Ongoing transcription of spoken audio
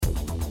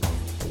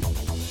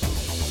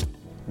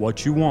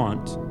what you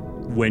want,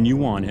 when you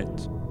want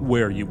it,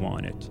 where you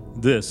want it.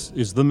 This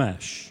is The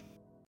Mesh.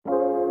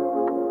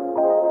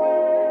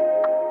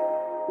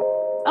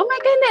 Oh my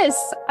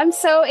goodness, I'm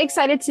so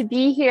excited to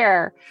be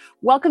here.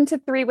 Welcome to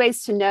 3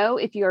 Ways to Know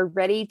if you are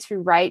ready to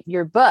write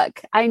your book.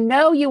 I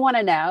know you want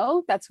to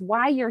know. That's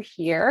why you're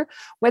here.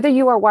 Whether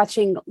you are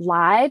watching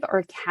live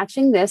or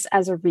catching this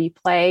as a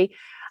replay,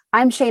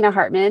 I'm Shana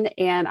Hartman,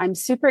 and I'm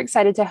super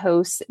excited to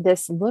host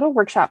this little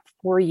workshop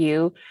for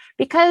you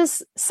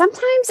because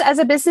sometimes as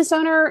a business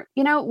owner,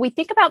 we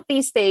think about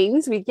these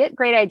things, we get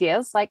great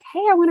ideas like,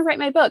 hey, I want to write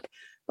my book.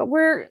 But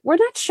we're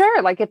not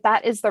sure if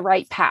that is the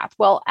right path.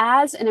 Well,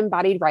 as an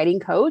embodied writing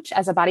coach,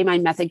 as a Body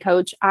Mind Method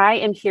coach, I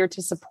am here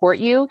to support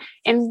you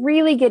in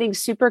really getting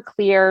super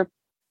clear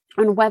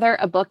on whether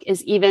a book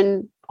is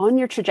even on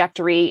your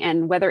trajectory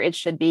and whether it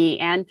should be.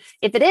 And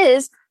if it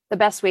is, the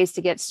best ways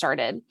to get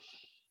started.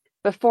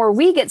 Before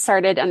we get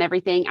started on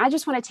everything, I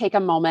just want to take a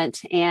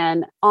moment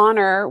and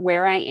honor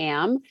where I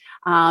am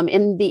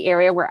in the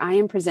area where I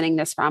am presenting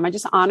this from. I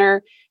just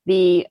honor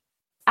the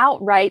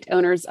outright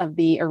owners of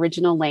the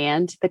original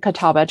land, the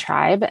Catawba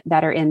tribe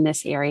that are in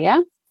this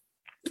area.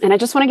 And I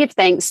just want to give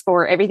thanks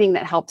for everything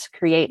that helped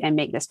create and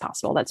make this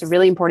possible. That's a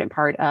really important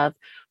part of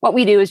what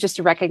we do, is just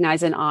to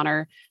recognize and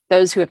honor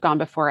those who have gone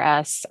before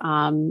us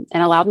and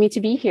allowed me to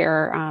be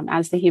here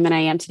as the human I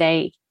am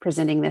today,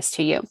 presenting this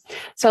to you.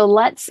 So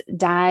let's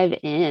dive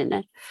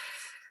in.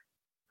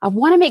 I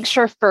want to make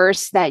sure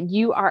first that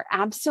you are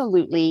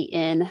absolutely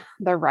in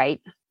the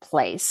right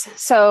place.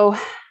 So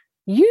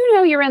you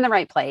know you're in the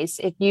right place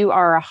if you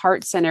are a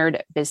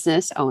heart-centered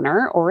business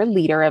owner or a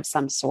leader of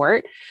some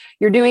sort.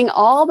 You're doing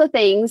all the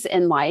things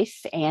in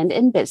life and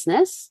in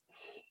business.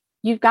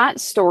 You've got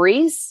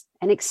stories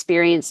and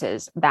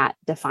experiences that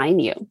define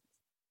you.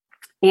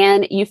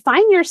 And you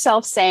find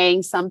yourself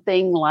saying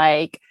something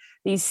like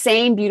these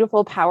same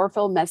beautiful,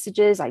 powerful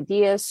messages,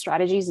 ideas,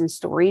 strategies, and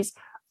stories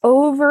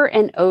over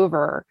and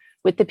over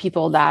with the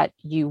people that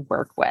you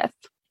work with.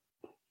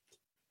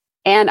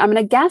 And I'm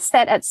going to guess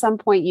that at some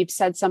point you've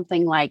said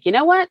something like, you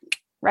know what,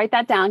 write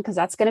that down because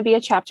that's going to be a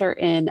chapter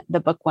in the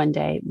book one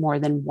day more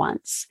than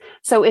once.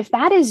 So if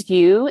that is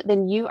you,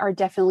 then you are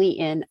definitely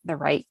in the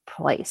right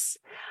place.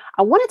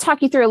 I want to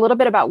talk you through a little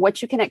bit about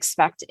what you can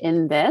expect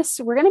in this.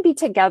 We're going to be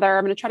together.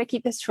 I'm going to try to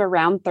keep this to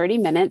around 30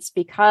 minutes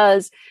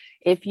because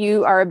if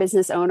you are a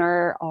business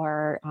owner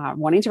or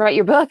wanting to write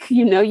your book,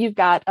 you've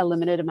got a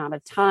limited amount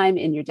of time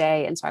in your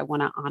day. And so I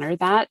want to honor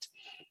that.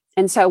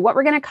 And so what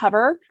we're going to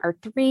cover are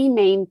 3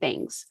 main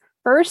things.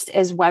 First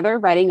is whether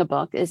writing a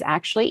book is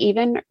actually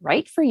even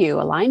right for you,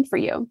 aligned for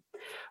you.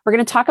 We're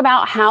going to talk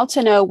about how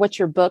to know what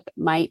your book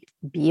might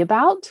be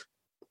about.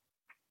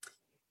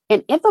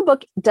 And if a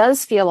book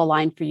does feel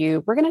aligned for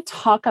you, we're going to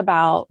talk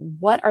about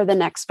what are the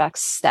next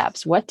best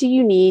steps. What do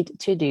you need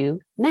to do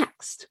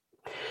next?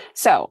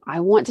 So I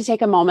want to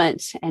take a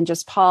moment and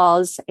just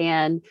pause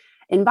and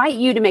invite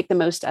you to make the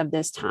most of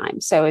this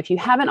time. So if you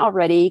haven't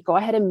already, go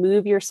ahead and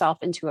move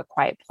yourself into a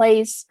quiet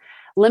place,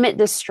 limit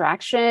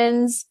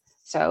distractions.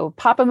 So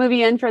pop a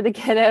movie in for the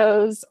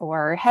kiddos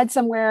or head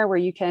somewhere where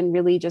you can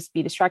really just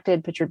be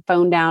distracted, put your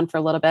phone down for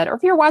a little bit. Or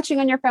if you're watching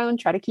on your phone,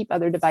 try to keep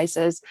other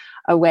devices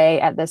away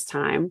at this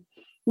time.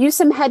 Use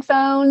some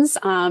headphones.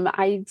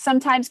 I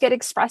sometimes get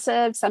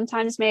expressive,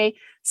 sometimes may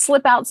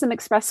slip out some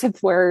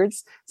expressive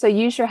words. So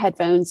use your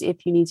headphones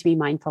if you need to be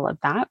mindful of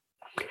that.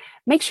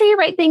 Make sure you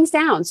write things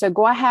down. So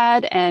go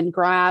ahead and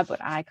grab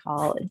what I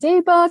call a day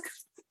book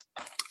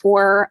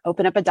or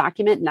open up a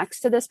document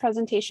next to this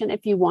presentation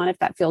if you want, if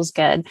that feels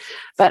good.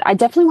 But I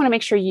definitely want to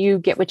make sure you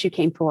get what you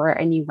came for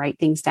and you write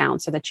things down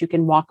so that you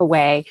can walk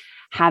away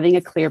having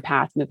a clear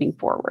path moving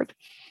forward.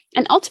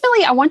 And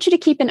ultimately, I want you to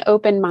keep an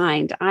open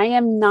mind. I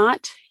am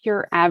not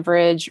your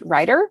average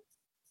writer.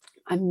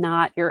 I'm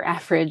not your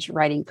average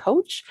writing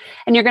coach,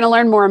 and you're going to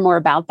learn more and more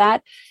about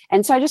that.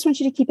 And so I just want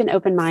you to keep an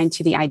open mind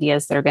to the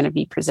ideas that are going to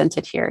be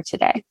presented here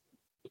today.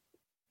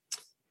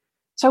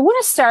 So I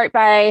want to start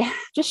by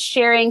just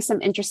sharing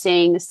some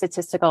interesting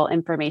statistical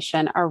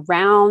information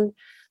around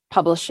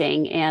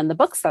publishing and the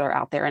books that are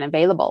out there and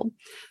available.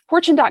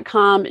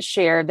 Fortune.com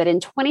shared that in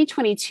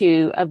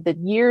 2022, of the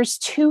year's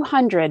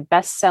 200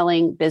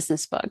 best-selling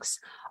business books,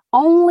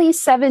 only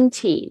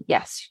 17,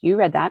 yes, you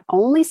read that,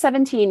 only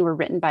 17 were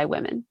written by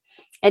women.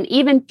 And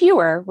even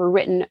fewer were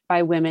written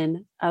by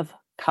women of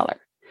color.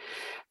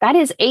 That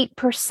is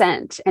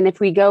 8%. And if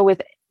we go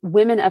with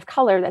women of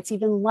color, that's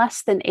even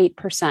less than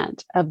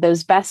 8% of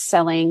those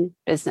best-selling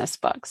business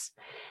books.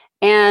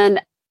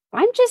 And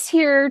I'm just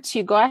here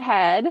to go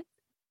ahead,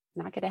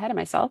 not get ahead of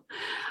myself,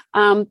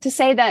 to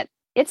say that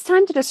it's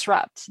time to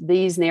disrupt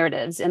these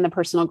narratives in the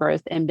personal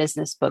growth and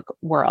business book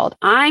world.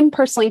 I'm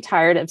personally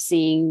tired of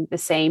seeing the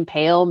same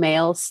pale,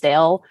 male,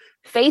 stale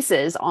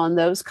faces on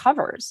those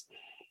covers.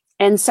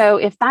 And so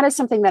if that is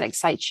something that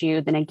excites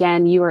you, then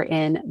again, you are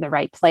in the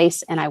right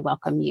place and I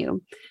welcome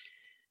you.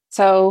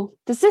 So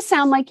does this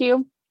sound like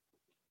you?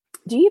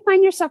 Do you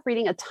find yourself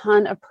reading a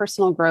ton of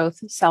personal growth,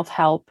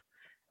 self-help,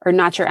 or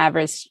not your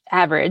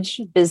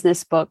average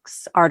business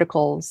books,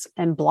 articles,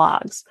 and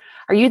blogs?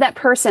 Are you that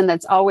person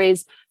that's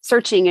always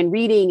searching and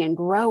reading and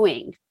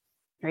growing?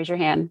 Raise your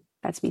hand.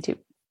 That's me too.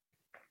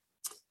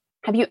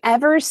 Have you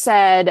ever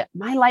said,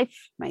 my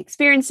life, my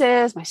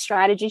experiences, my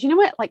strategies, you know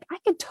what? Like I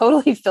could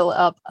totally fill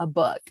up a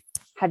book.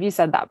 Have you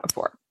said that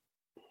before?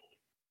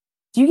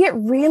 Do you get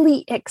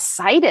really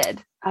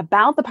excited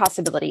about the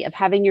possibility of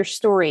having your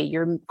story,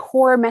 your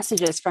core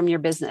messages from your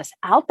business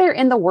out there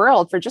in the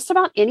world for just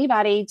about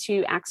anybody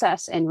to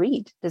access and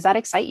read? Does that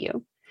excite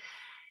you?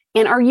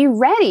 And are you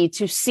ready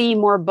to see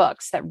more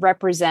books that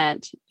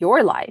represent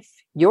your life,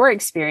 your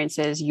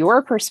experiences,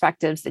 your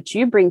perspectives that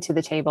you bring to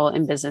the table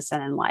in business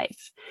and in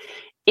life?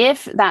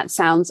 If that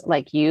sounds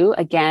like you,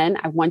 again,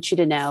 I want you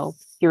to know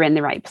you're in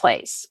the right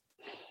place.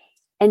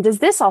 And does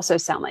this also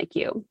sound like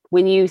you?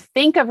 When you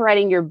think of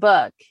writing your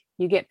book,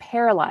 you get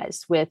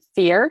paralyzed with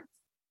fear,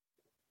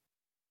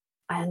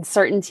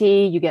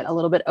 uncertainty, you get a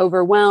little bit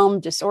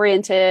overwhelmed,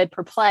 disoriented,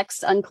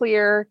 perplexed,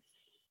 unclear.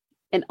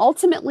 And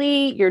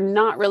ultimately, you're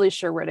not really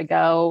sure where to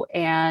go,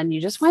 and you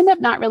just wind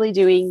up not really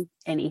doing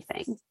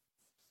anything.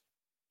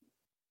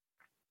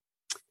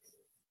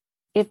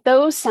 If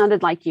those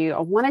sounded like you, I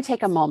want to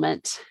take a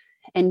moment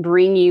and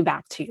bring you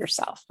back to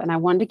yourself. And I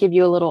wanted to give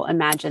you a little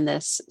imagine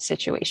this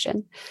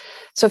situation.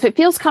 So if it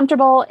feels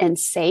comfortable and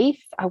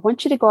safe, I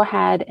want you to go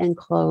ahead and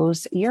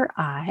close your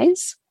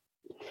eyes.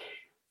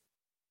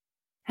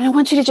 And I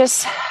want you to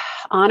just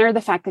honor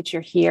the fact that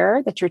you're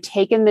here, that you're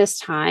taking this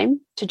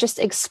time to just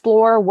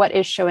explore what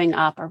is showing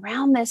up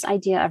around this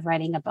idea of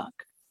writing a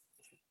book.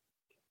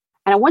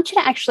 And I want you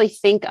to actually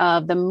think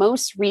of the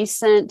most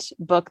recent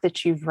book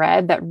that you've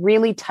read that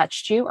really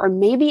touched you, or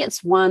maybe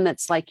it's one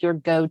that's like your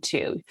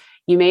go-to.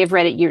 You may have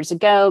read it years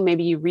ago.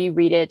 Maybe you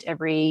reread it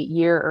every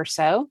year or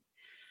so.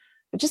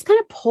 But just kind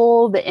of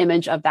pull the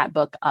image of that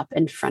book up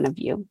in front of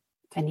you.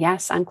 And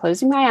yes, I'm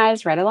closing my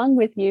eyes right along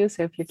with you.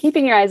 So if you're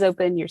keeping your eyes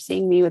open, you're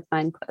seeing me with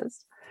mine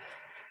closed.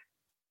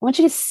 I want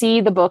you to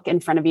see the book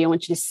in front of you. I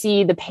want you to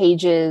see the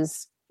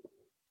pages,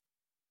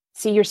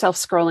 see yourself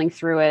scrolling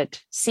through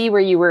it, see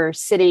where you were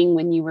sitting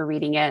when you were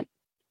reading it.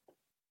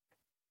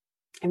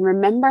 And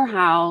remember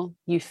how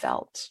you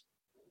felt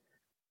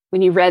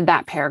when you read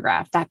that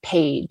paragraph, that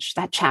page,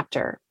 that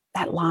chapter,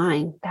 that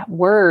line, that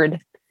word.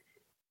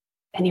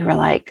 And you were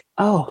like,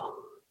 oh,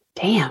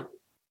 damn,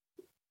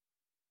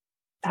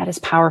 that is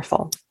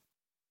powerful.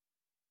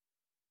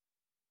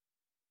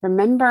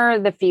 Remember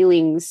the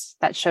feelings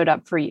that showed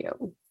up for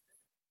you.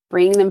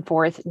 Bring them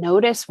forth.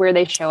 Notice where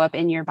they show up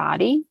in your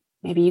body.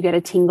 Maybe you get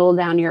a tingle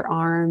down your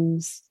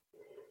arms.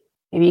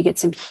 Maybe you get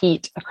some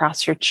heat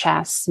across your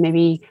chest.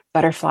 Maybe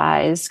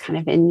butterflies kind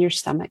of in your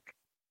stomach.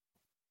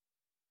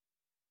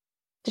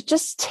 To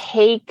just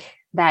take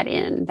that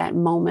in, that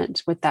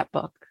moment with that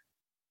book.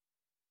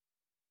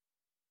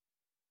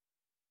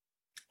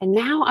 And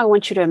now I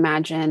want you to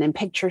imagine and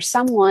picture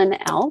someone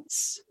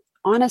else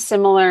on a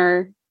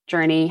similar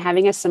journey,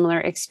 having a similar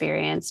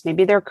experience.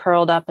 Maybe they're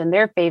curled up in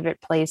their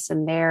favorite place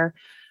in their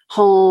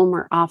home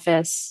or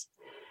office,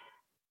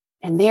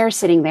 and they're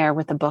sitting there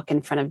with a book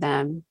in front of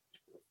them.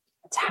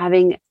 It's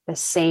having the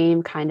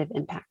same kind of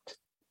impact.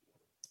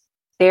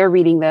 They're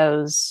reading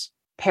those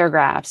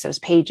paragraphs, those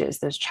pages,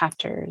 those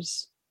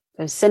chapters,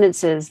 those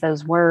sentences,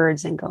 those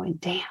words, and going,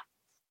 damn,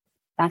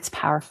 that's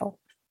powerful.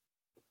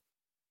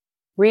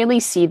 Really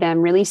see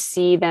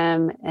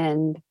them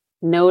and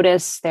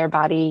notice their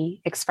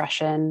body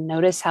expression.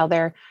 Notice how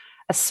they're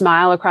a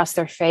smile across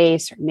their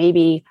face, or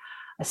maybe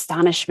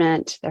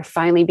astonishment. They're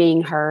finally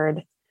being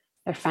heard.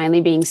 They're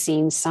finally being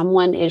seen.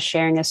 Someone is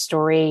sharing a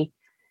story.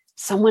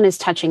 Someone is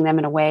touching them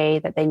in a way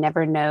that they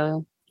never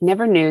knew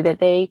that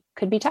they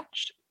could be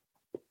touched.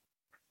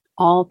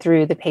 All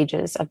through the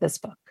pages of this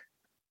book.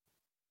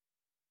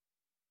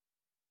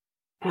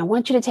 And I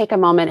want you to take a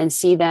moment and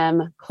see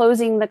them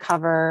closing the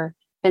cover,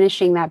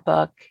 finishing that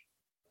book.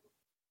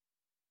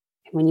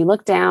 And when you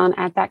look down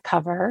at that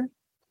cover,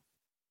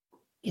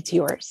 it's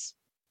yours.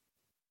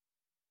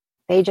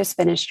 They just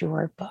finished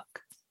your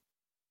book.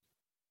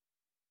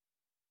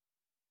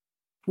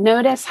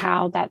 Notice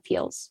how that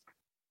feels.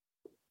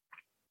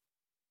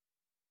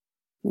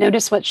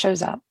 Notice what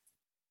shows up.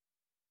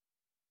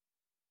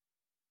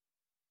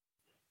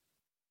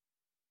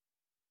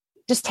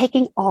 Just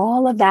taking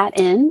all of that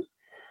in.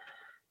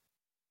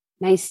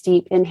 Nice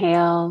deep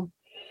inhale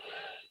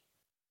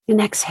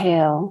and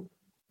exhale.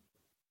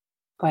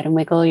 Go ahead and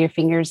wiggle your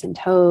fingers and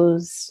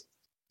toes.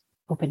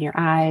 Open your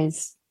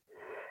eyes.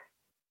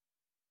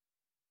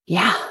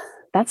 Yeah,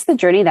 that's the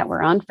journey that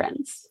we're on,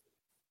 friends.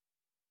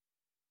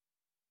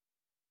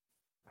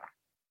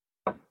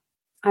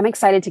 I'm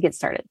excited to get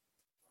started.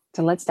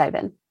 So let's dive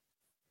in.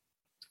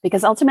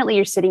 Because ultimately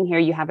you're sitting here,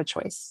 you have a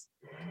choice.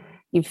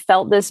 You've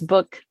felt this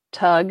book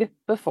tug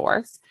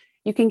before.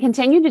 You can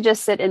continue to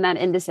just sit in that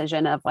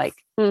indecision of like,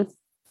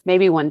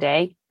 maybe one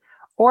day,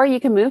 or you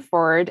can move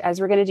forward as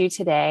we're going to do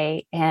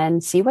today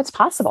and see what's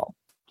possible.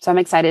 So I'm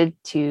excited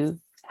to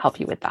help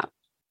you with that.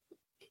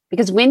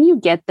 Because when you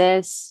get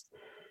this,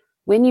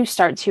 when you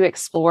start to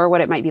explore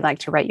what it might be like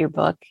to write your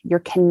book, your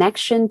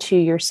connection to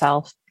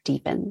yourself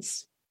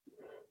deepens.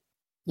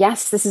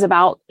 Yes, this is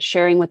about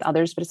sharing with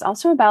others, but it's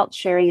also about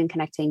sharing and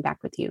connecting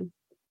back with you.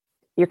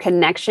 Your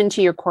connection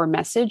to your core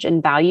message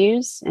and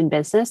values in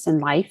business and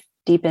life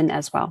deepen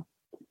as well.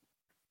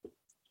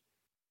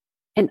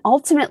 And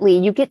ultimately,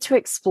 you get to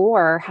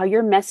explore how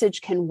your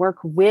message can work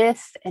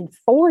with and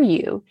for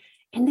you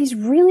in these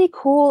really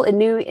cool and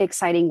new,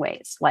 exciting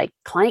ways, like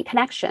client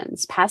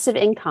connections, passive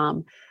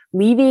income,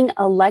 leaving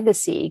a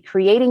legacy,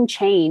 creating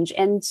change,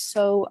 and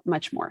so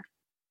much more.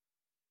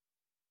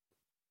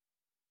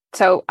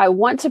 So I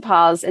want to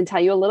pause and tell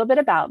you a little bit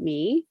about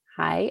me.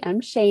 Hi,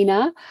 I'm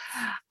Shana.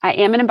 I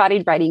am an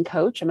embodied writing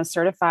coach. I'm a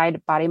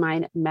certified body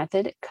mind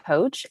method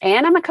coach,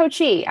 and I'm a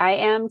coachee. I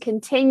am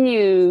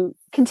continuing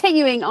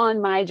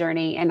on my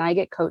journey, and I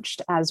get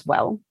coached as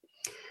well.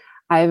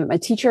 I'm a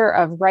teacher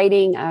of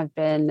writing. I've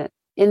been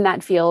in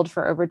that field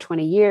for over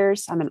 20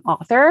 years. I'm an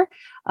author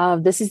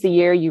of This Is the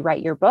Year You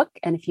Write Your Book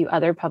and a few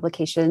other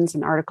publications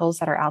and articles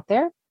that are out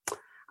there.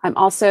 I'm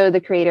also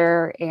the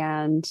creator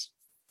and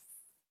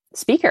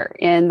speaker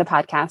in the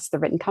podcast, The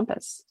Written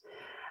Compass.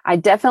 I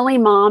definitely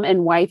mom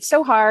and wife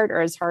so hard,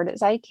 or as hard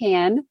as I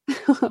can,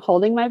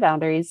 holding my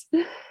boundaries.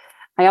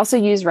 I also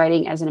use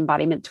writing as an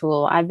embodiment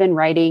tool. I've been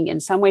writing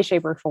in some way,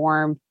 shape, or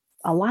form,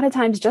 a lot of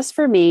times just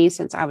for me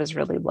since I was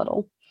really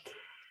little.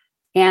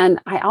 And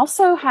I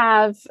also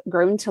have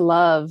grown to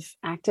love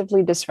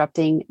actively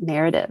disrupting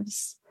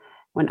narratives.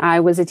 When I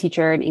was a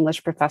teacher and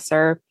English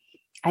professor,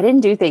 I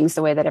didn't do things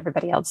the way that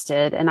everybody else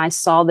did. And I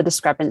saw the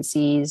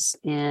discrepancies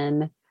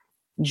in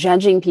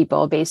judging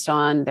people based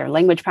on their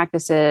language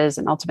practices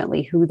and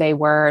ultimately who they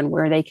were and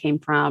where they came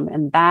from.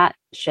 And that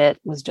shit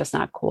was just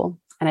not cool.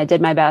 And I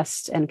did my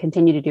best and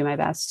continue to do my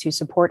best to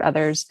support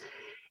others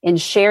in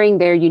sharing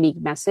their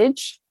unique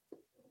message,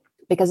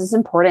 because it's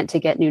important to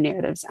get new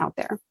narratives out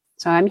there.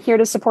 So I'm here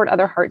to support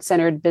other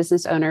heart-centered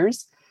business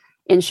owners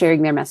in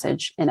sharing their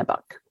message in a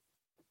book.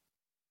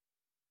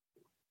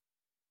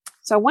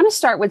 So I want to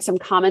start with some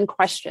common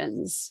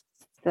questions.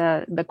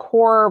 The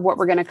core of what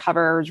we're going to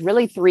cover is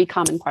really 3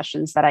 common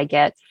questions that I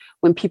get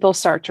when people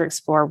start to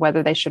explore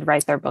whether they should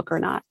write their book or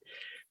not.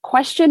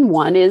 Question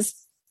 1 is,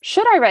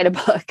 should I write a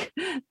book?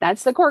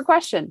 That's the core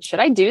question. Should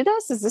I do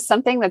this? Is this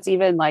something that's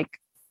even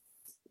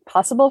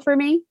possible for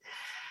me?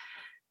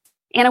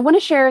 And I want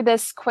to share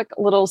this quick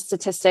little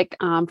statistic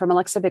from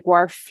Alexa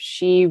Bigwarf.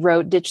 She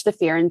wrote Ditch the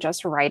Fear and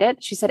Just Write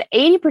It. She said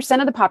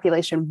 80% of the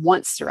population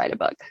wants to write a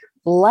book.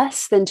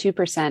 Less than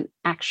 2%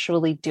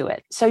 actually do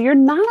it. So you're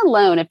not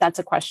alone if that's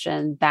a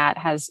question that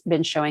has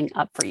been showing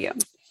up for you.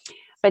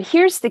 But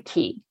here's the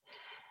key.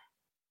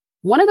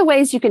 One of the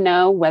ways you can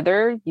know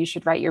whether you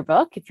should write your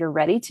book, if you're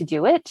ready to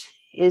do it,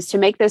 is to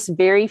make this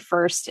very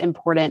first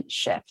important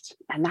shift.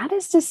 And that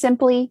is to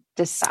simply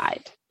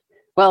decide.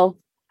 Well,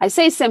 I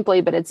say simply,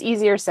 but it's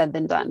easier said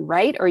than done,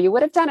 right? Or you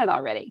would have done it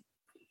already.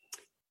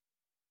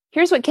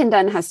 Here's what Ken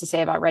Dunn has to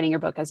say about writing your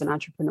book as an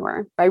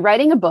entrepreneur. By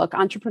writing a book,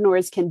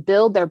 entrepreneurs can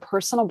build their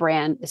personal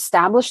brand,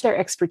 establish their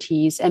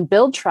expertise, and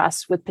build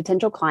trust with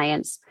potential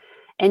clients,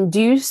 and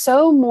do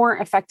so more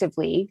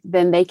effectively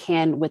than they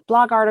can with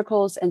blog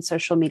articles and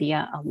social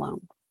media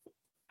alone.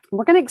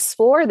 We're going to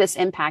explore this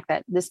impact,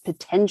 this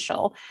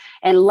potential,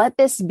 and let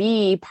this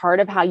be part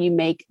of how you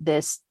make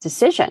this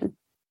decision.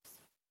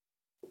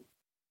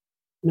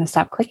 I'm going to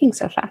stop clicking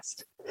so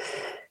fast.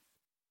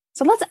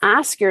 So let's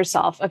ask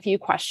yourself a few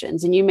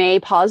questions, and you may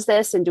pause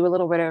this and do a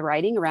little bit of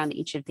writing around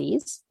each of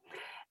these.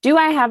 Do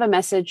I have a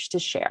message to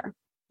share?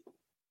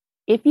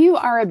 If you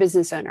are a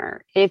business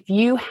owner, if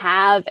you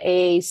have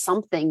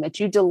something that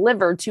you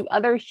deliver to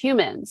other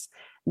humans,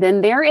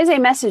 then there is a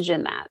message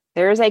in that.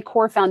 There is a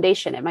core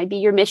foundation. It might be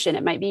your mission.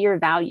 It might be your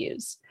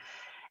values.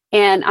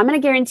 And I'm going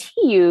to guarantee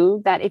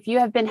you that if you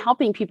have been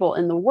helping people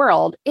in the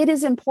world, it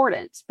is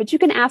important. But you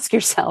can ask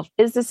yourself,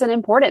 is this an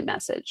important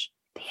message?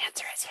 The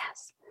answer is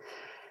yes.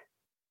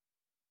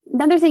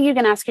 Another thing you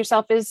can ask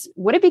yourself is,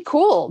 would it be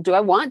cool? Do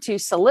I want to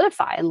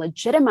solidify and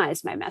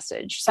legitimize my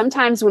message?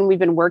 Sometimes when we've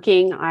been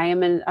working, I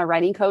am a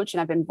writing coach and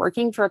I've been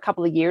working for a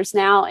couple of years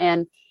now.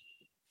 And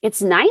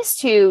it's nice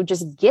to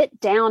just get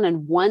down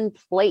in one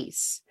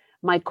place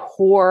my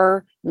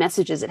core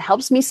messages. It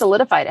helps me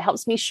solidify it. It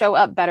helps me show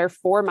up better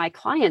for my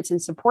clients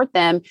and support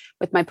them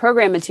with my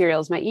program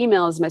materials, my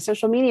emails, my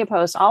social media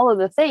posts, all of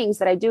the things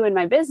that I do in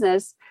my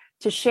business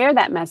to share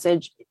that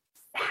message.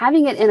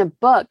 Having it in a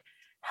book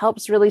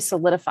helps really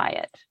solidify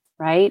it,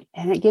 right?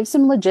 And it gives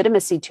some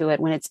legitimacy to it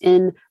when it's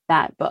in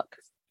that book.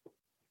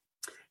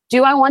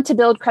 Do I want to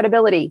build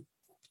credibility?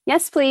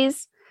 Yes,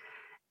 please.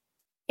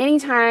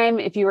 Anytime,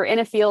 if you are in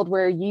a field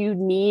where you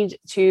need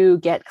to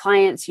get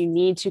clients, you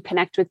need to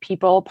connect with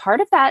people, part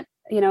of that,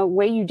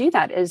 way you do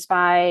that is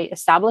by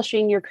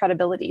establishing your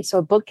credibility. So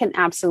a book can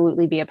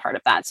absolutely be a part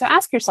of that. So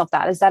ask yourself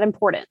that, is that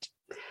important?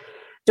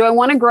 Do I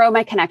want to grow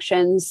my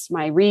connections,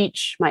 my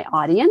reach, my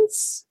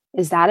audience?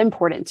 Is that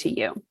important to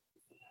you?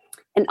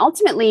 And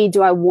ultimately,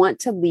 do I want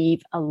to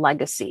leave a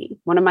legacy?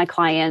 One of my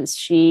clients,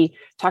 she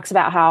talks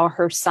about how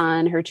her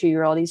son, her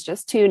 2-year-old, he's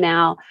just 2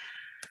 now,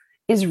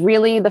 is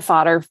really the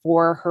fodder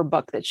for her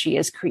book that she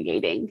is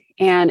creating.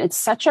 And it's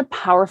such a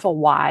powerful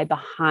why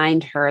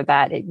behind her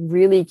that it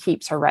really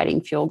keeps her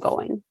writing fuel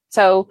going.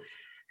 So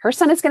her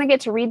son is going to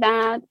get to read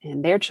that,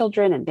 and their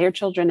children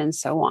and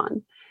so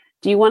on.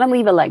 Do you want to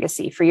leave a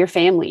legacy for your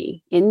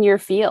family in your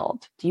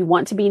field? Do you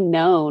want to be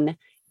known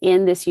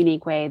in this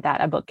unique way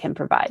that a book can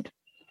provide?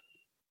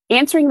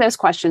 Answering those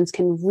questions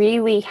can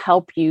really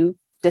help you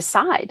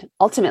decide,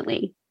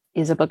 ultimately,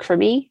 is a book for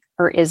me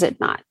or is it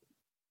not?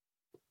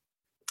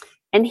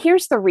 And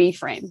here's the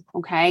reframe,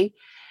 okay?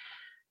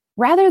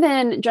 Rather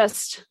than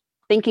just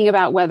thinking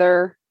about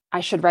whether I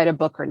should write a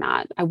book or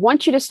not, I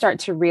want you to start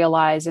to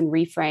realize and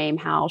reframe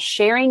how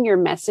sharing your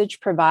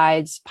message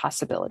provides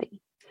possibility.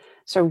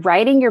 So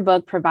writing your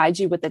book provides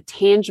you with a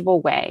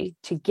tangible way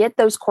to get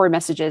those core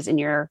messages in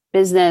your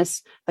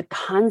business, the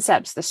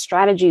concepts, the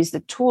strategies,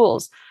 the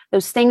tools,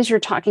 those things you're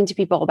talking to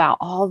people about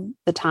all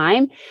the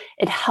time.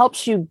 It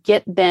helps you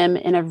get them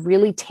in a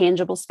really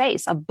tangible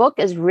space. A book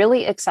is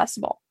really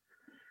accessible.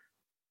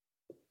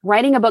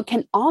 Writing a book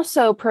can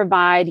also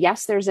provide,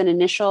 yes, there's an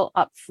initial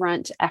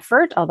upfront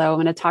effort, although I'm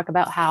going to talk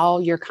about how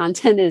your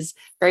content is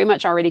very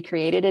much already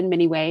created in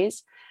many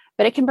ways,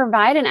 but it can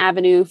provide an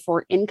avenue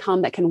for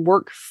income that can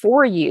work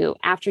for you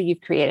after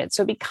you've created.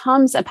 So it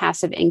becomes a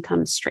passive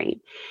income stream.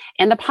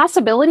 And the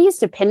possibilities,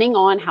 depending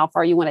on how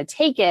far you want to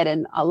take it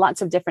and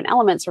lots of different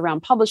elements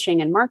around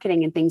publishing and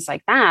marketing and things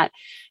like that.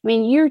 I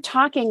mean, you're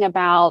talking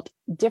about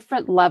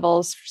different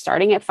levels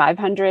starting at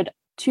 500,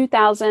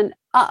 2,000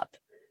 up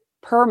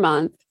per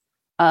month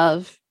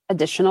of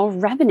additional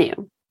revenue.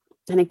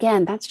 And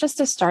again, that's just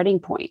a starting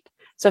point.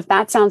 So if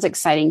that sounds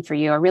exciting for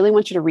you, I really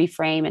want you to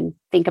reframe and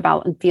think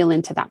about and feel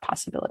into that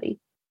possibility.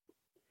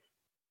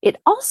 It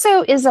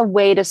also is a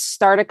way to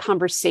start a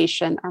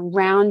conversation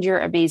around your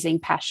amazing,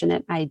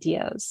 passionate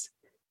ideas,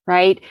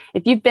 right?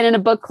 If you've been in a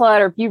book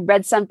club or if you've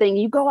read something,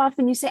 you go off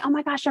and you say, oh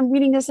my gosh, I'm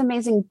reading this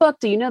amazing book.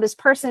 Do you know this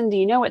person? Do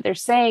you know what they're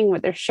saying,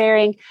 what they're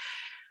sharing?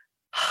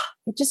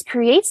 It just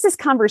creates this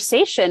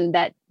conversation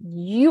that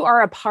you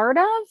are a part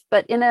of,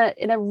 but in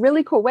a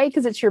really cool way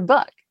because it's your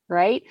book,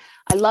 right?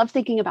 I love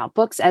thinking about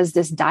books as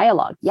this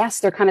dialogue.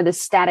 Yes, they're kind of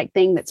this static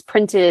thing that's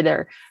printed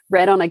or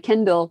read on a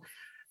Kindle,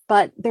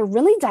 but they're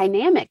really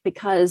dynamic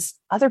because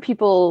other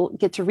people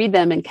get to read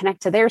them and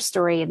connect to their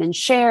story and then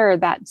share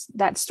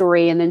that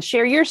story and then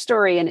share your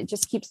story. And it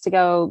just keeps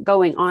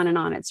going on and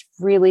on. It's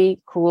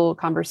really cool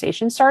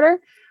conversation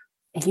starter,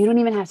 and you don't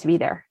even have to be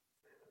there.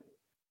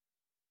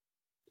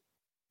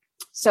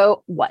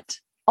 So what?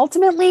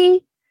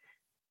 Ultimately,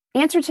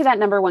 answer to that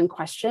number one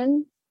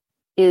question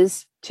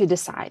is to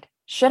decide.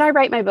 Should I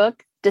write my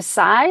book?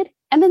 Decide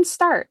and then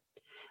start.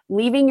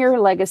 Leaving your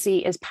legacy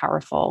is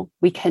powerful.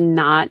 We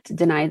cannot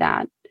deny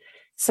that.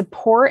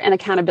 Support and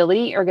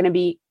accountability are going to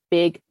be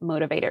big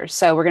motivators.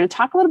 So we're going to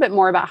talk a little bit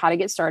more about how to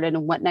get started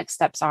and what next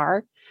steps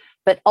are.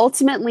 But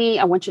ultimately,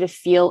 I want you to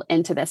feel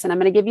into this. And I'm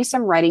going to give you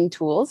some writing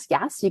tools.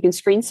 Yes, you can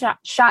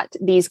screenshot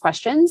these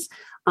questions,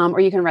 or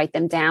you can write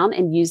them down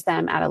and use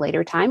them at a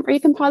later time, or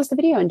you can pause the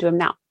video and do them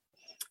now.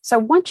 So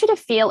I want you to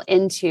feel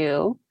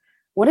into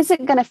what is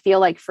it going to feel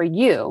like for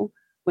you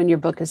when your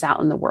book is out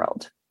in the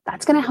world?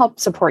 That's going to help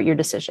support your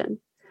decision.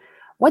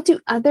 What do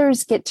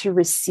others get to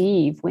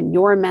receive when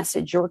your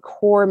message, your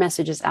core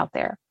message is out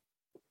there?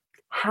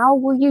 How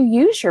will you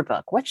use your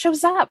book? What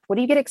shows up? What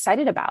do you get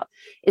excited about?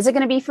 Is it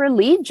going to be for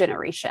lead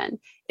generation?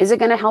 Is it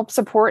going to help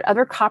support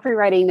other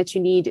copywriting that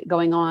you need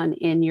going on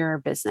in your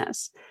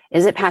business?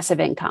 Is it passive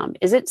income?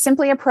 Is it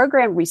simply a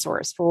program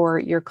resource for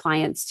your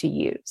clients to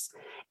use?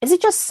 Is it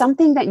just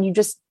something that you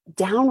just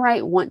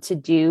downright want to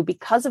do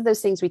because of those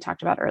things we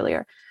talked about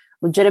earlier?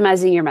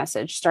 Legitimizing your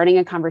message, starting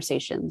a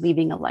conversation,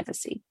 leaving a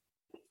legacy.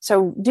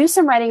 So do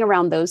some writing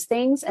around those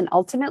things and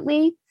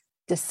ultimately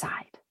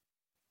decide.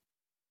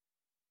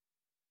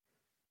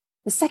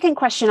 The second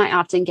question I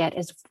often get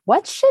is,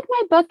 what should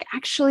my book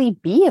actually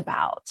be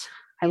about?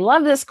 I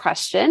love this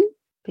question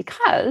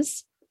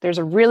because there's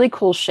a really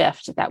cool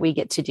shift that we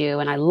get to do.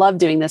 And I love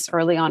doing this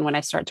early on when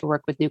I start to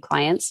work with new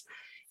clients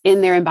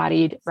in their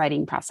embodied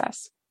writing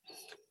process.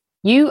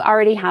 You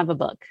already have a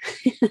book.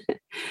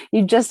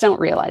 You just don't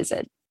realize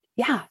it.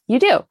 Yeah, you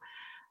do.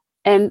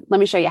 And let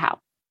me show you how.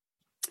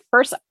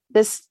 First,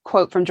 this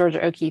quote from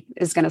Georgia O'Keeffe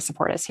is going to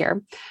support us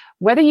here.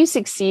 Whether you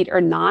succeed or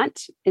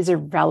not is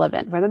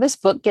irrelevant. Whether this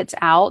book gets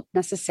out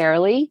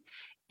necessarily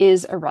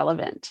is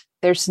irrelevant.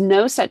 There's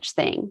no such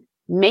thing.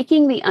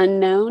 Making the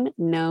unknown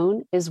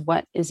known is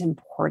what is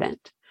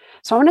important.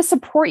 So I want to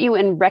support you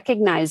in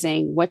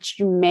recognizing what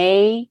you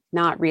may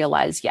not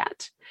realize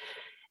yet.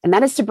 And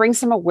that is to bring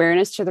some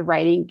awareness to the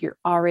writing you're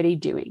already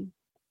doing.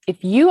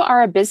 If you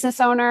are a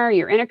business owner,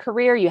 you're in a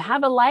career, you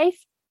have a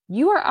life,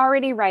 you are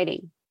already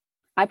writing.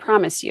 I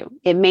promise you,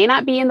 it may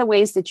not be in the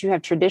ways that you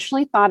have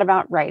traditionally thought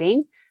about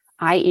writing,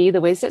 i.e. the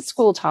ways that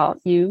school taught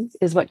you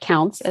is what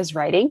counts as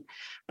writing,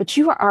 but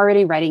you are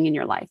already writing in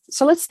your life.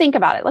 So let's think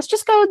about it. Let's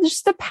just go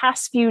just the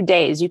past few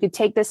days. You could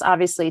take this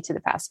obviously to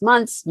the past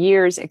months,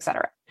 years,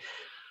 etc.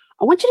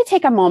 I want you to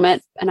take a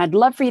moment, and I'd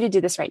love for you to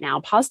do this right now.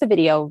 Pause the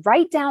video,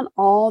 write down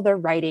all the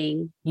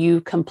writing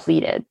you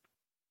completed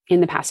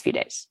in the past few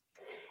days.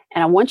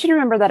 And I want you to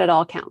remember that it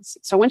all counts.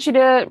 So I want you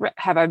to,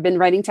 have I been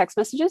writing text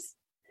messages?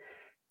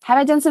 Have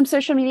I done some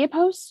social media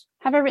posts?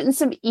 Have I written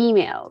some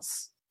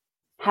emails?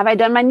 Have I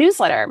done my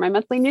newsletter, my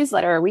monthly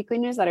newsletter or weekly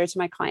newsletter to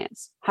my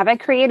clients? Have I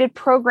created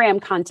program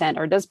content,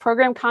 or does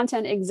program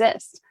content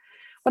exist?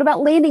 What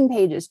about landing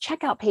pages,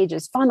 checkout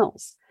pages,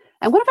 funnels?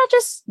 And what about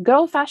just good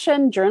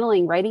old-fashioned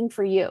journaling, writing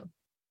for you?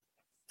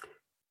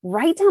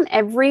 Write down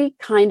every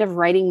kind of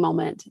writing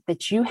moment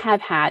that you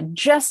have had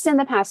just in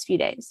the past few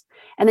days,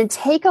 and then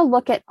take a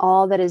look at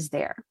all that is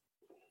there.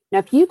 Now,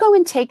 if you go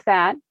and take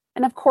that,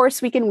 and of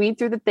course, we can weed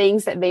through the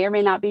things that may or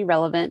may not be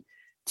relevant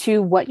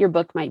to what your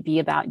book might be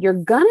about, you're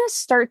going to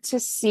start to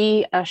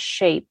see a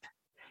shape.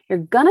 You're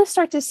going to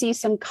start to see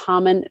some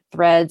common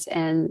threads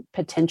and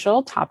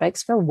potential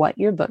topics for what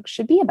your book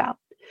should be about.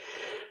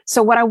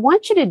 So what I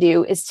want you to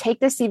do is take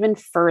this even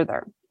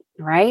further,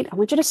 right? I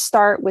want you to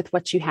start with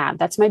what you have.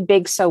 That's my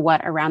big so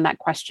what around that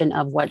question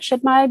of what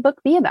should my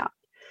book be about?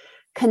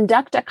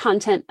 Conduct a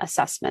content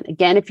assessment.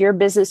 Again, if you're a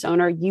business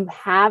owner, you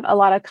have a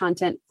lot of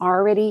content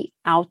already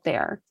out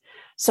there.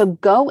 So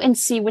go and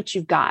see what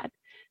you've got.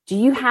 Do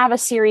you have a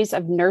series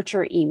of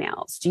nurture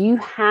emails? Do you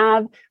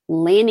have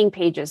landing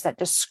pages that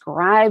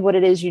describe what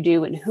it is you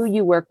do and who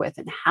you work with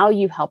and how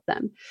you help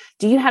them?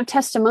 Do you have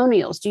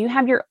testimonials? Do you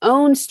have your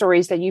own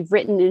stories that you've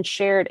written and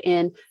shared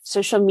in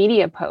social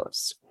media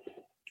posts?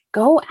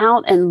 Go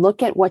out and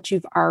look at what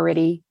you've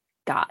already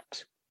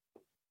got.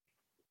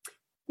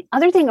 The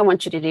other thing I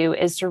want you to do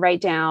is to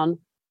write down,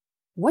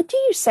 what do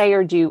you say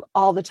or do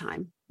all the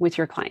time with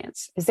your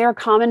clients? Is there a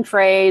common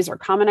phrase or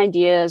common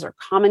ideas or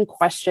common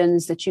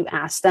questions that you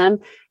ask them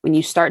when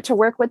you start to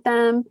work with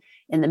them,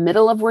 in the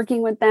middle of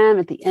working with them,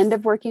 at the end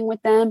of working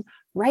with them?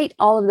 Write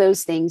all of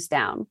those things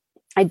down.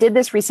 I did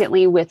this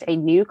recently with a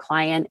new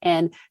client,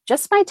 and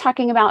just by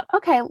talking about,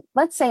 okay,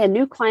 let's say a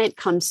new client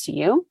comes to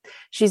you.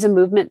 She's a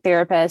movement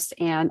therapist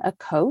and a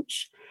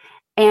coach.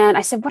 And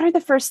I said, what are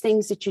the first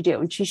things that you do?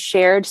 And she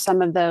shared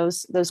some of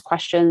those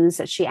questions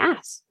that she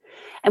asked.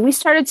 And we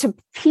started to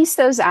piece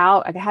those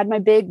out. I had my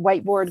big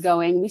whiteboard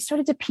going. We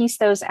started to piece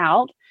those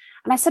out.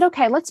 And I said,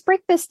 okay, let's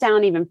break this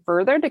down even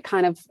further to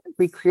kind of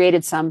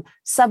recreated some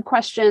sub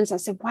questions. I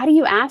said, why do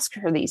you ask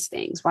her these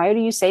things? Why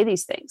do you say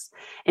these things?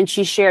 And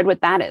she shared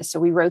what that is. So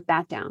we wrote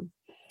that down.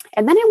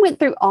 And then I went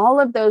through all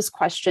of those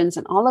questions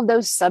and all of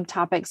those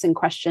subtopics and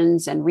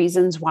questions and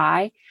reasons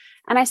why.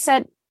 And I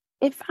said,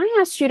 if I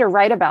asked you to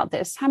write about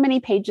this, how many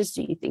pages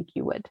do you think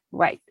you would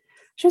write?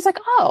 She was like,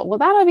 oh, well,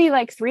 that'll be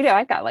like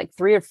I've got like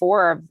 3 or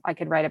 4 I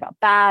could write about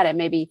that, and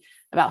maybe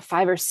about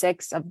 5 or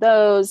 6 of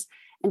those.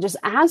 And just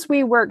as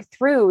we worked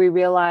through, we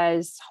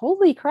realized,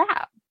 holy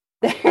crap,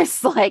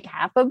 there's like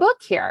half a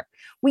book here.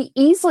 We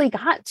easily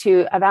got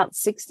to about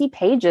 60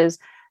 pages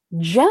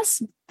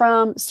just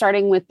from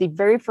starting with the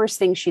very first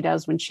thing she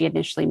does when she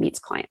initially meets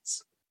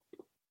clients.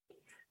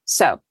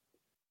 So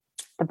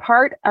the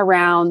part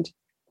around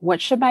what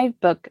should my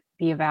book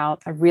be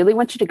about, I really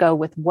want you to go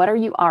with, what are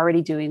you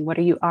already doing? What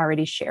are you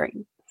already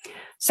sharing?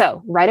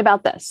 So write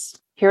about this.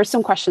 Here are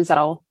some questions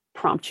that'll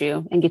prompt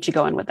you and get you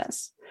going with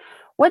this.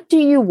 What do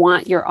you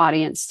want your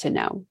audience to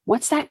know?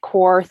 What's that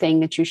core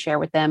thing that you share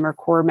with them, or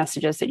core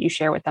messages that you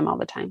share with them all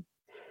the time?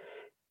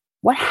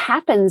 What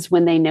happens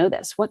when they know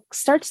this? What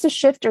starts to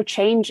shift or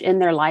change in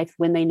their life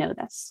when they know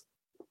this?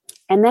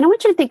 And then I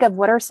want you to think of,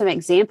 what are some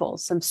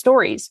examples, some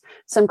stories,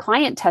 some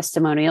client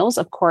testimonials,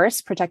 of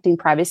course, protecting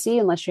privacy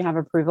unless you have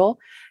approval.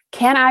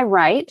 Can I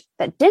write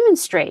that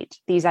demonstrate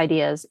these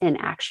ideas in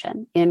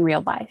action in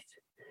real life?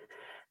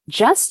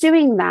 Just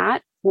doing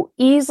that will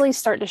easily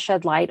start to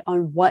shed light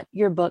on what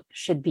your book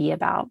should be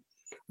about,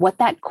 what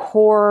that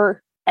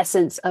core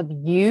essence of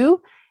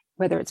you,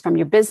 whether it's from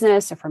your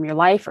business or from your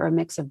life or a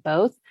mix of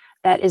both,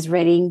 that is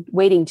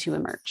waiting to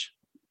emerge.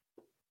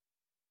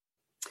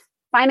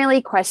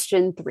 Finally,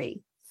 question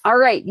 3. All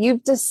right,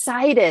 you've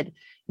decided,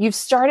 you've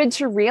started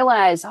to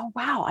realize, oh,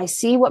 wow, I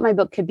see what my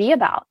book could be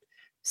about.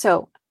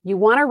 So you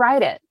want to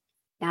write it.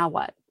 Now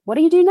what? What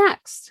do you do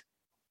next?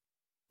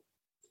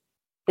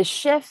 The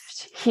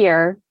shift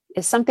here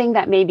is something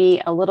that may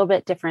be a little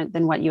bit different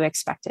than what you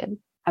expected.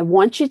 I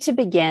want you to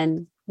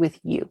begin with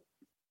you.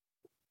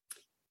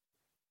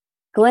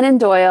 Glennon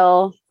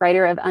Doyle,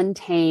 writer of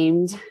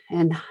Untamed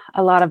and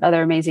a lot of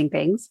other amazing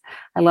things.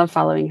 I love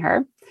following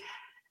her.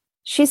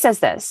 She says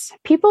this: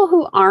 people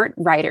who aren't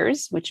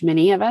writers, which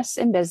many of us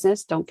in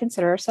business don't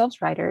consider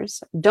ourselves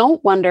writers,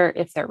 don't wonder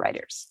if they're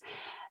writers.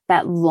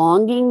 That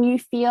longing you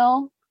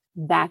feel,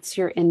 that's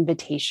your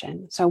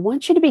invitation. So I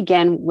want you to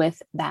begin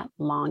with that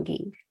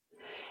longing.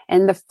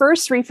 And the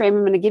first reframe, I'm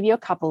going to give you a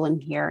couple in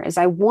here, is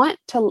I want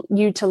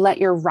you to let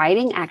your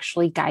writing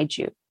actually guide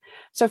you.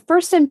 So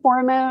first and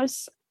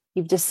foremost,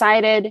 you've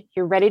decided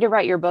you're ready to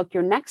write your book.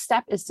 Your next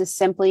step is to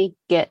simply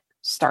get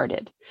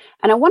started.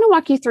 And I want to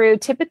walk you through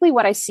typically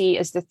what I see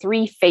is the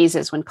 3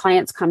 phases when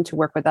clients come to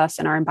work with us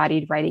in our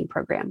embodied writing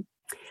program.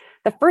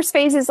 The first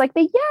phase is like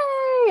the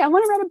yay, I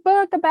want to write a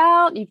book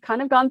about, you've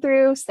kind of gone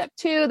through step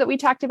 2 that we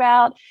talked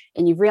about,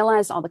 and you've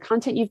realized all the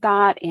content you've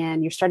got,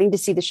 and you're starting to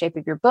see the shape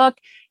of your book.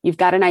 You've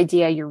got an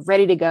idea, you're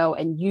ready to go,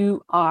 and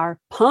you are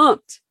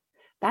pumped.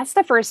 That's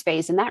the first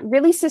phase, and that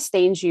really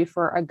sustains you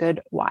for a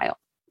good while.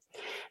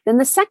 Then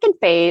the second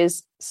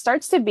phase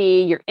starts to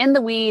be, you're in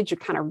the weeds, you're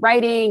kind of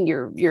writing,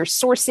 you're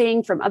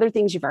sourcing from other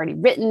things you've already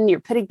written, you're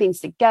putting things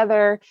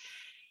together,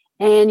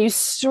 and you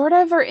sort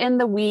of are in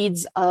the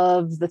weeds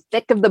of the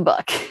thick of the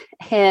book.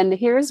 And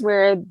here's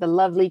where the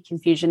lovely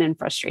confusion and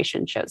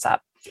frustration shows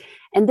up.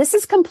 And this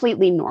is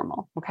completely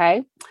normal,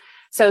 okay?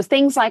 So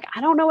things like,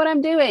 I don't know what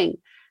I'm doing.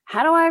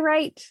 How do I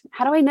write?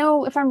 How do I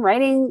know if I'm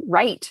writing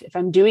right, if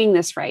I'm doing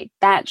this right?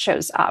 That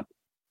shows up.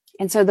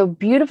 And so the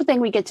beautiful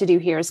thing we get to do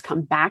here is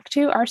come back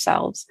to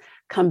ourselves,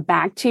 come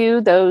back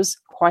to those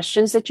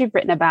questions that you've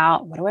written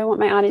about. What do I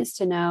want my audience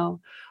to know?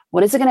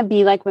 What is it going to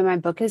be like when my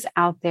book is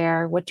out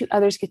there? What do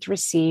others get to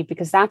receive?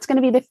 Because that's going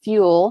to be the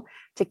fuel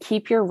to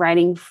keep your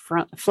writing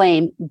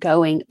flame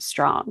going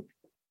strong.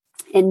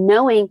 And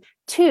knowing,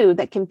 too,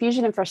 that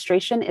confusion and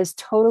frustration is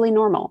totally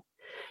normal.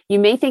 You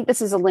may think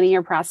this is a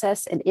linear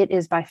process, and it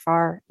is by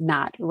far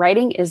not.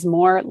 Writing is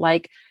more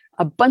like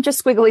a bunch of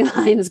squiggly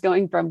lines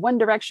going from one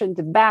direction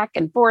to back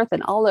and forth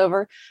and all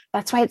over.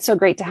 That's why it's so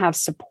great to have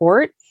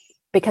support,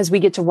 because we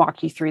get to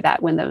walk you through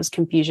that when those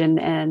confusion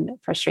and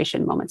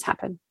frustration moments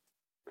happen.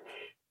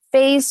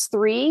 Phase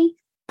 3,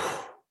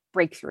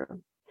 breakthrough.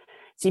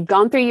 So you've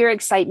gone through your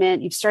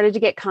excitement, you've started to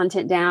get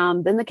content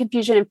down, then the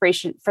confusion and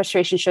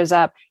frustration shows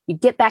up, you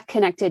get back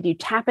connected, you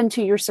tap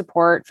into your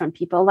support from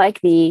people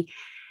like me,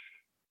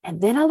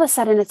 and then all of a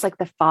sudden it's like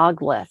the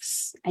fog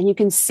lifts and you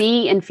can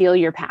see and feel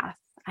your path.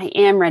 I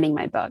am writing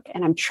my book,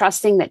 and I'm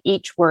trusting that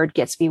each word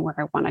gets me where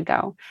I want to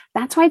go.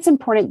 That's why it's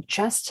important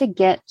just to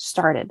get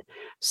started.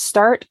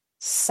 Start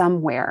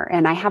somewhere.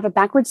 And I have a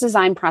backwards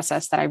design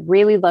process that I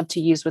really love to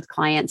use with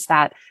clients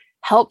that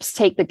helps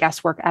take the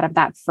guesswork out of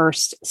that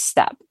first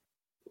step.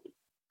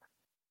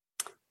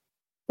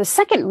 The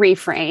second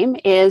reframe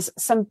is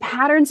some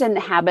patterns and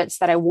habits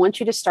that I want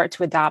you to start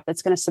to adopt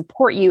that's going to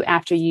support you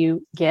after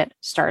you get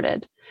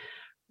started.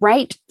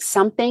 Write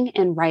something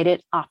and write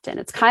it often.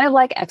 It's kind of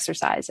like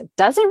exercise. It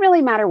doesn't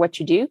really matter what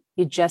you do.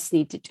 You just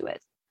need to do it.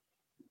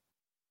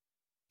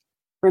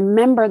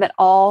 Remember that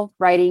all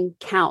writing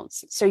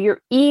counts. So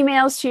your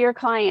emails to your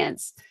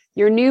clients,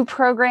 your new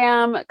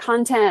program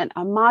content,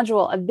 a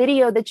module, a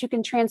video that you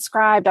can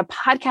transcribe, a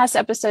podcast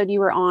episode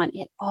you were on,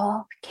 it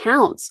all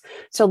counts.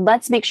 So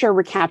let's make sure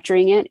we're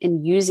capturing it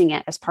and using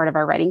it as part of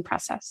our writing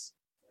process.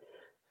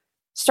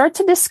 Start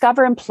to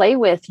discover and play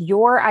with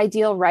your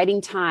ideal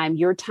writing time,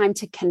 your time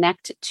to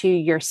connect to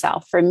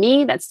yourself. For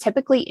me, that's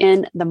typically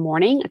in the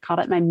morning. I call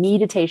it my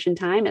meditation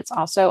time. It's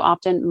also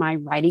often my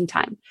writing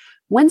time.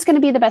 When's going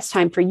to be the best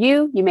time for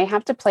you? You may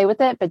have to play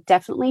with it, but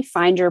definitely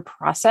find your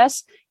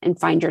process and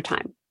find your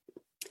time.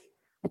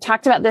 I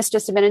talked about this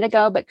just a minute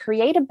ago, but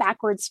create a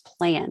backwards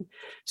plan.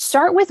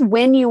 Start with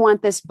when you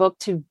want this book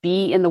to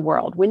be in the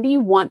world. When do you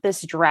want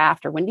this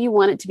draft, or when do you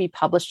want it to be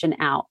published and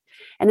out?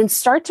 And then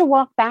start to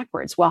walk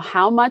backwards. Well,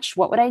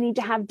 what would I need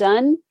to have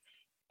done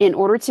in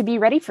order to be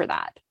ready for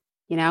that?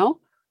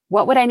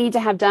 What would I need to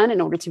have done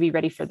in order to be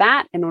ready for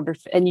that?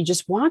 And you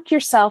just walk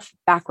yourself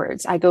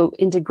backwards. I go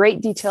into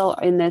great detail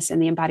in this in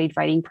the embodied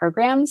writing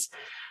programs.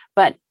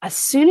 But as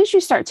soon as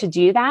you start to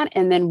do that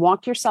and then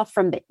walk yourself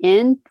from the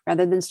end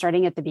rather than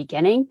starting at the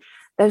beginning,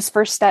 those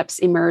first steps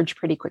emerge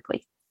pretty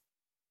quickly.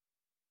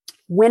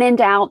 When in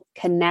doubt,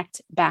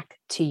 connect back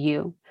to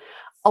you.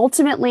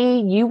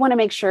 Ultimately, you want to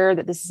make sure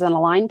that this is an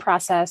aligned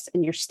process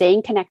and you're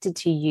staying connected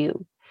to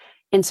you.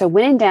 And so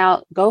when in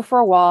doubt, go for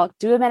a walk,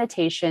 do a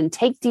meditation,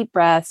 take deep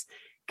breaths,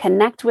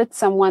 connect with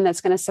someone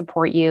that's going to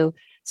support you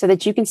so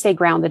that you can stay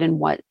grounded in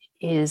what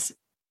is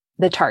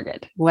the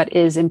target, what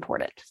is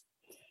important.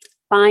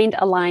 Find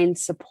aligned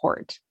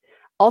support.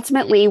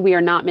 Ultimately, we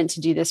are not meant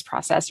to do this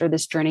process or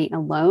this journey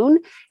alone.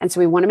 And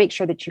so we want to make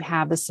sure that you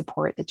have the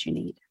support that you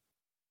need.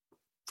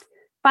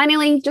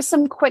 Finally, just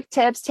some quick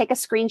tips. Take a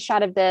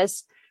screenshot of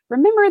this.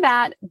 Remember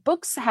that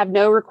books have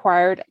no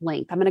required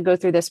length. I'm going to go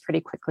through this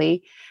pretty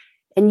quickly.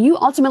 And you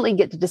ultimately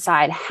get to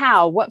decide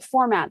how, what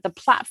format, the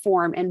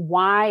platform, and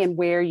why and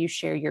where you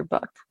share your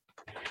book.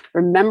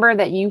 Remember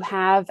that you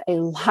have a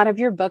lot of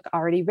your book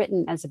already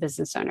written as a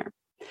business owner.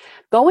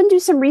 Go and do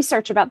some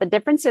research about the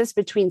differences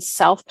between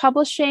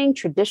self-publishing,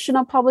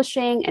 traditional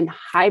publishing, and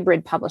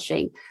hybrid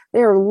publishing.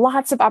 There are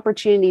lots of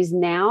opportunities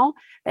now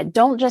that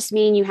don't just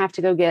mean you have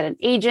to go get an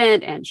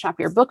agent and shop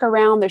your book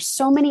around. There's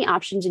so many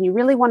options, and you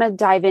really want to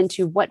dive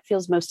into what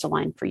feels most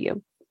aligned for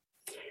you.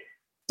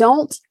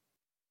 Don't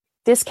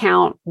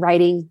discount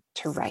writing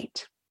to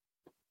write.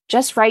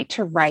 Just write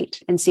to write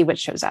and see what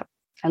shows up.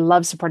 I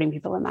love supporting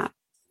people in that.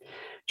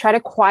 Try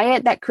to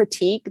quiet that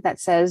critique that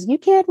says, you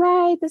can't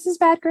write, this is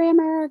bad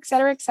grammar, et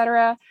cetera, et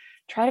cetera.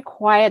 Try to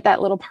quiet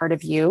that little part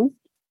of you.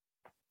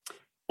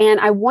 And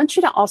I want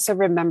you to also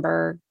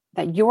remember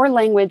that your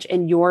language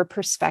and your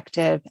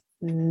perspective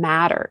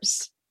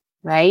matters,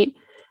 right?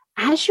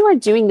 As you are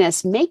doing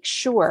this, make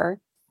sure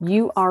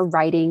you are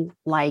writing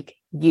like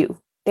you.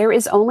 There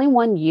is only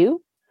one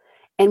you,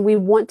 and we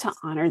want to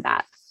honor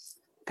that.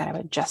 Got to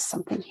adjust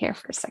something here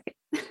for a second.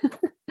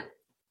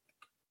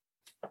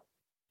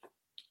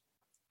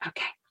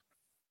 Okay.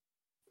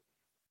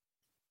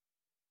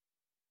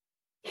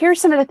 Here are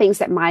some of the things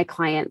that my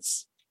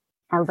clients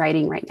are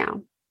writing right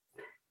now.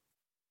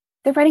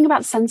 They're writing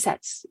about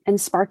sunsets and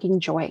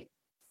sparking joy.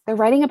 They're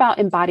writing about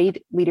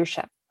embodied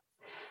leadership.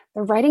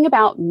 They're writing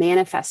about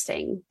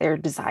manifesting their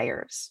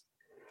desires.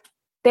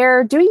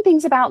 They're doing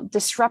things about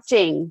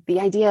disrupting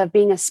the idea of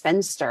being a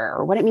spinster,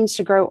 or what it means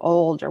to grow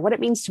old, or what it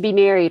means to be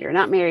married or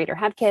not married, or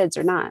have kids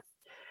or not.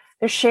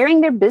 They're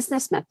sharing their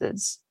business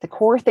methods, the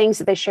core things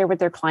that they share with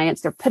their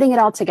clients. They're putting it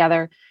all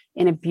together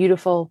in a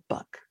beautiful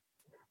book.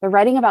 They're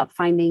writing about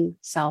finding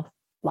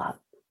self-love.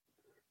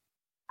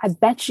 I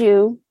bet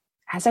you,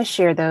 as I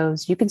share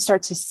those, you can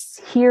start to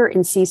hear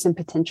and see some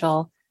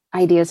potential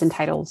ideas and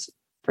titles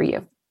for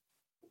you.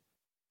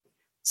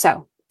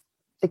 So,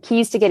 the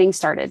keys to getting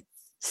started.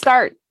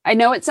 Start. I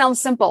know it sounds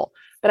simple,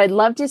 but I'd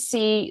love to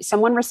see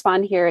someone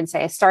respond here and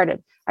say, I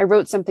started. I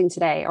wrote something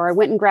today, or I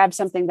went and grabbed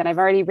something that I've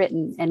already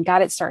written and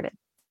got it started.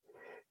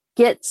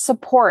 Get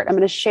support. I'm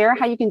going to share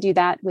how you can do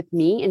that with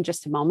me in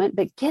just a moment,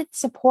 but get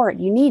support.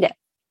 You need it.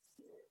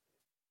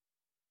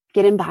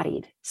 Get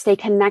embodied. Stay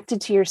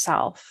connected to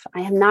yourself.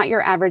 I am not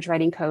your average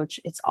writing coach.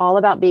 It's all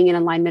about being in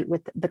alignment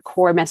with the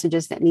core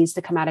messages that needs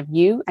to come out of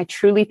you. I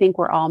truly think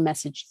we're all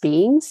message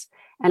beings,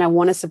 and I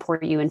want to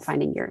support you in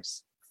finding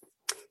yours.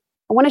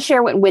 I want to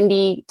share what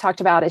Wendy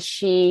talked about as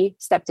she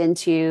stepped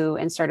into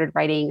and started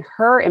writing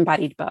her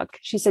embodied book.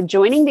 She said,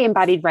 joining the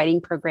embodied writing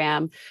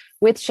program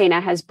with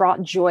Shana has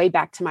brought joy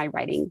back to my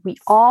writing. We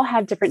all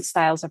have different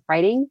styles of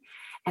writing.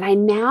 And I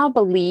now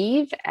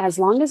believe as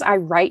long as I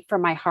write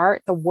from my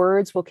heart, the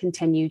words will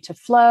continue to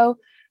flow,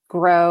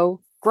 grow,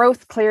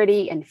 growth,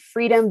 clarity, and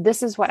freedom.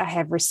 This is what I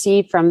have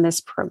received from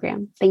this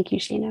program. Thank you,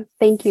 Shana.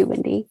 Thank you,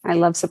 Wendy. I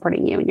love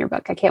supporting you in your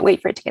book. I can't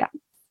wait for it to get out.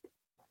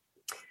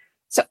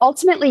 So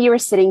ultimately, you are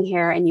sitting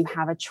here and you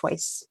have a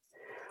choice.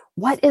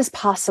 What is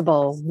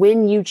possible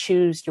when you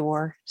choose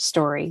your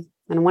story?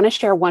 And I want to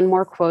share one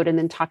more quote and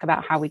then talk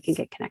about how we can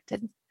get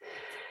connected.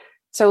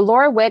 So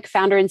Laura Wick,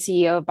 founder and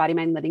CEO of Body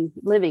Mind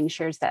Living,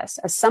 shares this.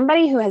 As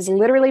somebody who has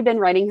literally been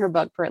writing her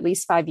book for at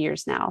least 5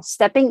 years now,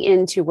 stepping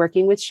into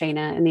working with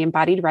Shana in the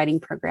embodied writing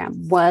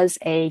program was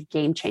a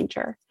game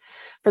changer.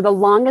 For the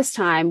longest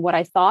time, what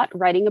I thought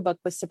writing a book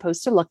was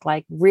supposed to look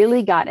like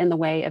really got in the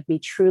way of me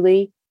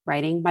truly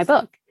writing my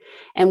book.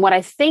 And what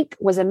I think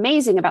was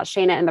amazing about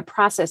Shana in the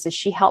process is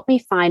she helped me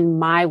find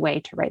my way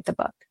to write the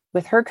book.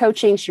 With her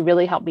coaching, she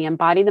really helped me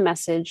embody the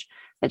message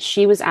that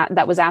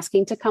that was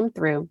asking to come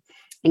through,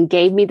 and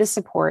gave me the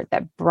support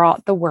that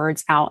brought the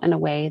words out in a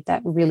way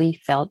that really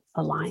felt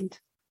aligned.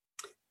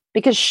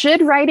 Because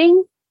should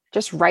writing,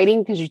 just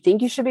writing because you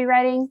think you should be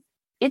writing,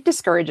 it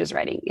discourages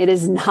writing. It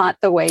is not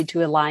the way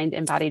to aligned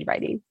embodied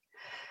writing.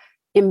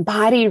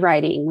 Embodied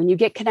writing, when you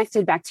get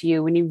connected back to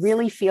you, when you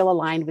really feel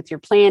aligned with your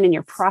plan and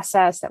your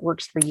process that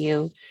works for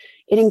you,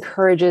 it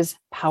encourages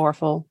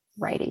powerful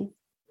writing.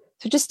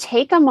 So just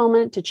take a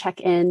moment to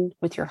check in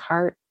with your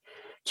heart,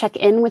 check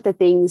in with the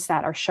things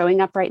that are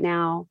showing up right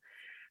now,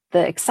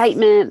 the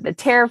excitement, the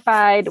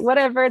terrified,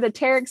 whatever, the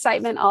terror,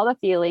 excitement, all the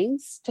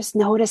feelings. Just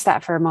notice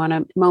that for a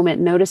moment.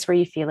 Notice where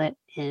you feel it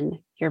in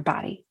your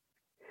body.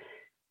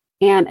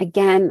 And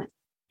again,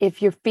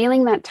 if you're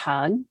feeling that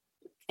tug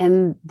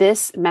and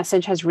this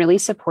message has really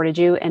supported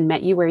you and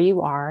met you where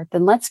you are,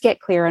 then let's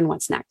get clear on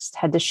what's next.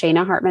 Head to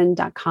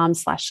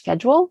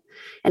shanahartman.com/schedule.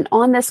 And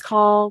on this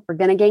call, we're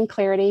going to gain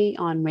clarity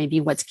on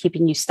maybe what's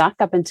keeping you stuck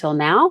up until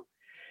now,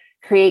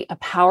 create a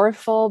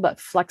powerful but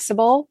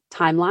flexible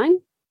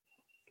timeline,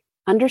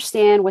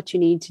 understand what you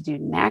need to do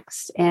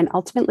next, and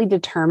ultimately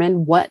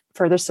determine what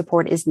further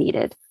support is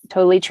needed.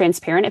 Totally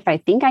transparent. If I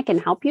think I can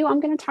help you,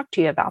 I'm going to talk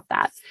to you about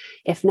that.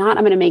 If not,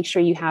 I'm going to make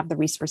sure you have the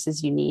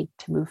resources you need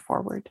to move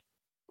forward.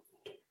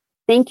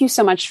 Thank you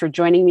so much for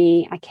joining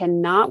me. I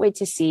cannot wait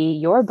to see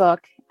your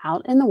book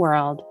out in the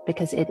world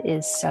because it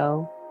is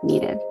so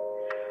needed.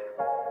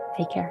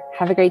 Take care.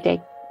 Have a great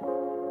day.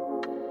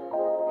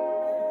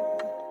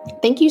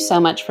 Thank you so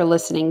much for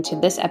listening to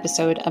this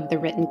episode of The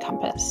Written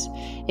Compass.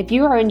 If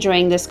you are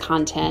enjoying this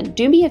content,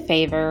 do me a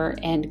favor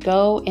and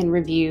go and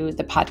review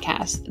the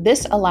podcast.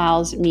 This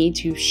allows me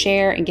to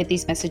share and get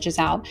these messages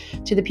out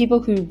to the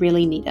people who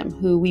really need them,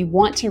 who we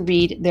want to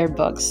read their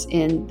books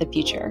in the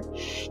future.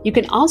 You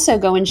can also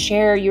go and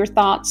share your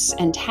thoughts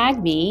and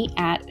tag me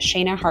at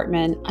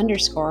ShanaHartman_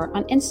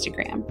 on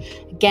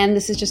Instagram. Again,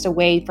 this is just a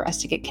way for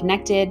us to get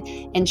connected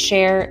and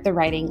share the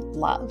writing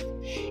love.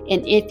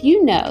 And if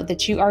you know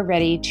that you are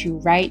ready to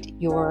write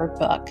your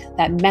book,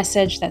 that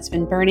message that's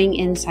been burning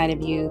inside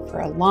of you for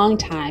a long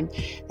time,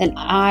 then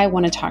I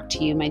want to talk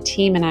to you. My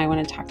team and I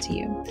want to talk to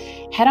you.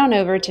 Head on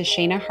over to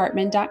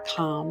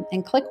shanahartman.com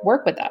and click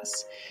Work with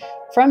Us.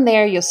 From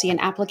there, you'll see an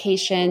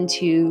application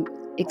to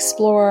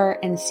explore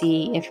and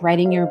see if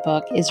writing your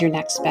book is your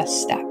next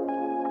best step.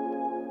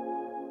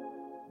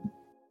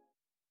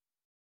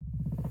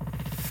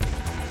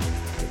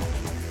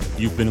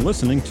 You've been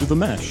listening to The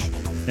Mesh,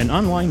 an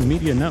online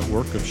media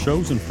network of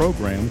shows and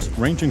programs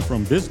ranging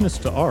from business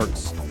to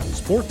arts,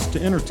 sports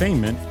to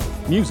entertainment,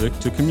 music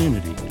to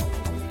community.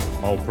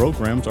 All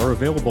programs are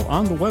available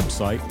on the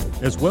website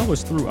as well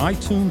as through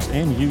iTunes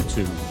and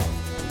YouTube.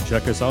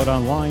 Check us out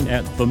online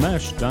at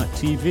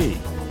themesh.tv.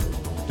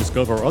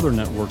 Discover other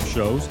network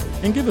shows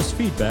and give us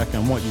feedback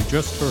on what you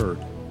just heard.